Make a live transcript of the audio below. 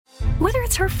Whether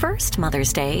it's her first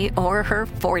Mother's Day or her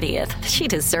 40th, she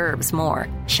deserves more.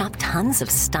 Shop tons of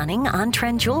stunning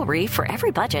on-trend jewelry for every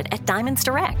budget at Diamonds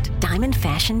Direct. Diamond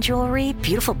fashion jewelry,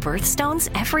 beautiful birthstones,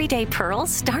 everyday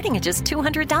pearls starting at just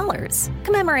 $200.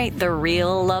 Commemorate the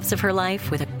real loves of her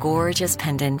life with a gorgeous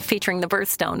pendant featuring the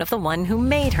birthstone of the one who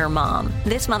made her mom.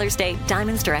 This Mother's Day,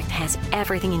 Diamonds Direct has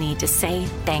everything you need to say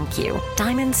thank you.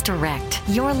 Diamonds Direct.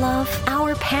 Your love,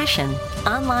 our passion.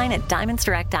 Online at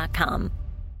diamondsdirect.com.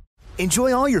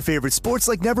 Enjoy all your favorite sports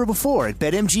like never before at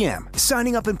BetMGM.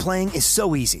 Signing up and playing is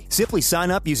so easy. Simply sign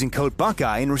up using code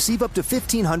Buckeye and receive up to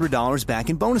 $1,500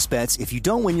 back in bonus bets if you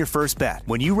don't win your first bet.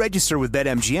 When you register with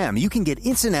BetMGM, you can get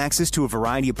instant access to a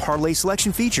variety of parlay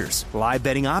selection features, live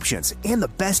betting options, and the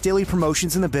best daily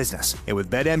promotions in the business. And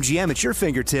with BetMGM at your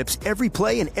fingertips, every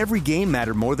play and every game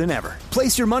matter more than ever.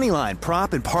 Place your moneyline,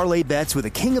 prop, and parlay bets with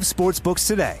the king of sportsbooks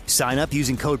today. Sign up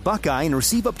using code Buckeye and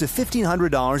receive up to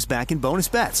 $1,500 back in bonus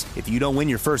bets if you don't win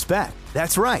your first bet.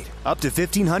 That's right, up to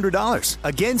 $1,500.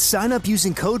 Again, sign up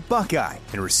using code Buckeye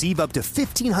and receive up to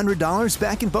 $1,500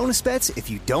 back in bonus bets if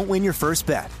you don't win your first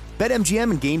bet.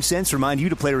 BetMGM and GameSense remind you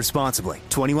to play responsibly.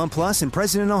 21 plus and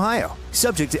present in Ohio.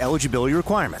 Subject to eligibility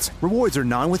requirements. Rewards are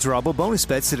non-withdrawable bonus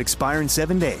bets that expire in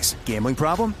 7 days. Gambling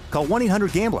problem? Call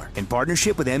 1-800-GAMBLER in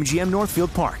partnership with MGM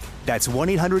Northfield Park. That's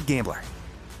 1-800-GAMBLER.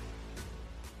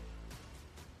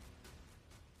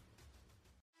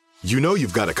 You know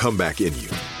you've got a comeback in you.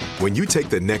 When you take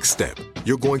the next step,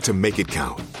 you're going to make it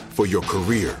count. For your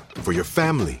career, for your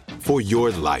family, for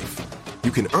your life. You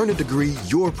can earn a degree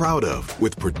you're proud of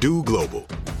with Purdue Global.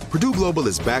 Purdue Global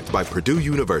is backed by Purdue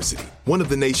University, one of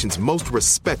the nation's most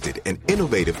respected and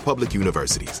innovative public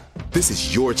universities. This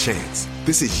is your chance.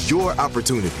 This is your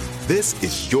opportunity. This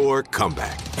is your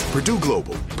comeback. Purdue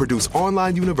Global, Purdue's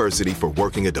online university for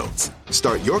working adults.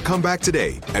 Start your comeback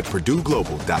today at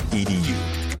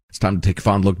purdueglobal.edu. It's time to take a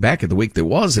fond look back at the week that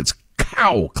was. It's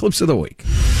C.O.W. Clips of the Week.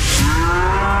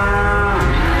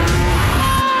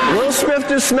 Will Smith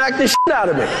just smacked the shit out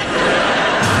of me.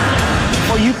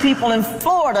 For you people in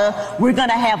Florida, we're going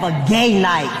to have a gay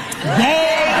night. Gay.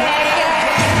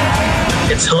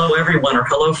 It's hello everyone or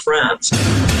hello friends.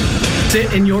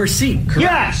 Sit in your seat, correct?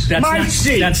 Yes, that's my not,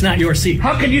 seat. That's not your seat.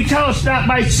 How can you tell it's not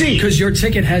my seat? Because your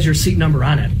ticket has your seat number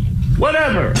on it.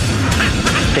 Whatever.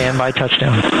 Stand by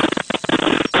touchdown.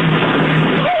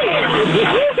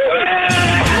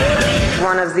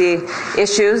 One of the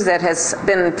issues that has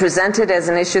been presented as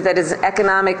an issue that is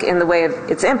economic in the way of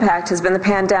its impact has been the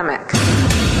pandemic.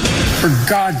 For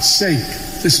God's sake,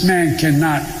 this man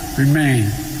cannot remain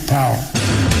in power.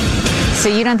 So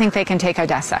you don't think they can take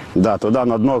Odessa?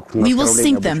 We will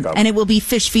sink them, and it will be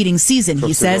fish feeding season,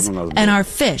 he says, and our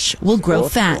fish will grow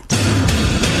fat.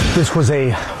 This was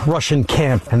a Russian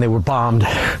camp, and they were bombed.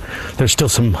 There's still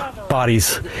some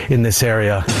bodies in this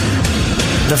area.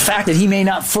 The fact that he may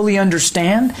not fully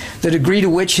understand the degree to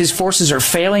which his forces are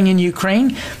failing in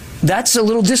Ukraine, that's a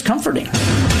little discomforting.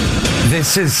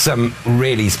 This is some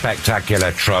really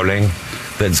spectacular trolling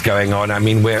that's going on. I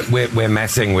mean, we're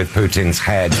messing with Putin's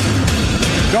head.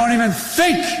 Don't even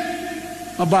think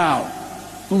about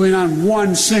moving on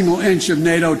 1 single inch of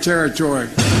NATO territory.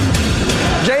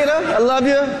 Jada, I love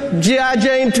you. G.I.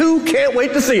 Jane 2, can't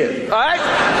wait to see it. All right?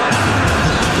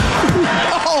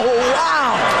 Oh,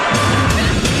 wow.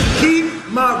 Keep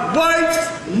my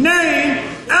wife's name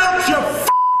out your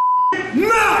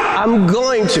mouth. I'm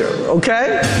going to,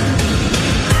 okay?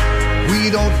 We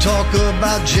don't talk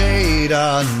about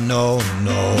Jada, no.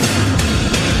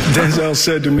 Denzel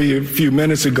said to me a few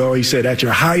minutes ago, he said, at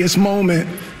your highest moment,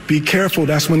 be careful,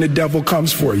 that's when the devil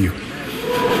comes for you.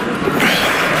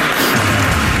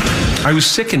 I was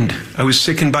sickened. I was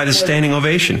sickened by the standing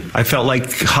ovation. I felt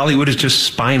like Hollywood is just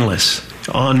spineless,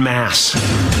 en masse.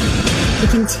 The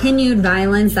continued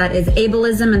violence that is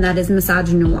ableism and that is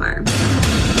misogynoir.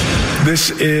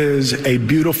 This is a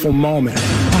beautiful moment.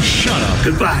 Oh, shut up.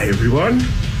 Goodbye, everyone.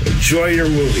 Enjoy your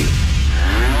movie.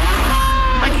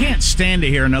 I can't stand to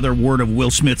hear another word of Will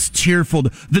Smith's tearful,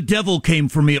 the devil came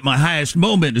for me at my highest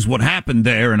moment is what happened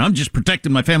there, and I'm just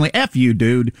protecting my family. F you,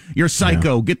 dude. You're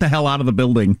psycho. Yeah. Get the hell out of the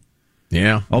building.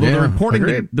 Yeah. Although the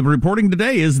reporting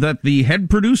today is that the head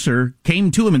producer came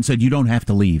to him and said, you don't have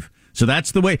to leave. So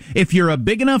that's the way. If you're a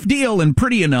big enough deal and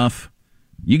pretty enough,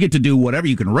 you get to do whatever.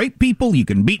 You can rape people, you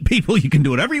can beat people, you can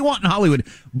do whatever you want in Hollywood.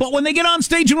 But when they get on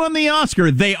stage and win the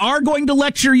Oscar, they are going to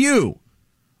lecture you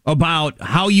about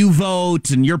how you vote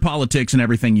and your politics and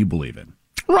everything you believe in.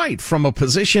 Right, from a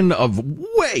position of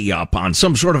way up on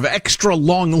some sort of extra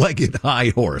long-legged high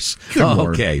horse.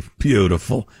 Okay,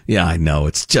 beautiful. Yeah, I know.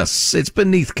 It's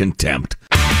beneath contempt.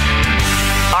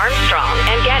 Armstrong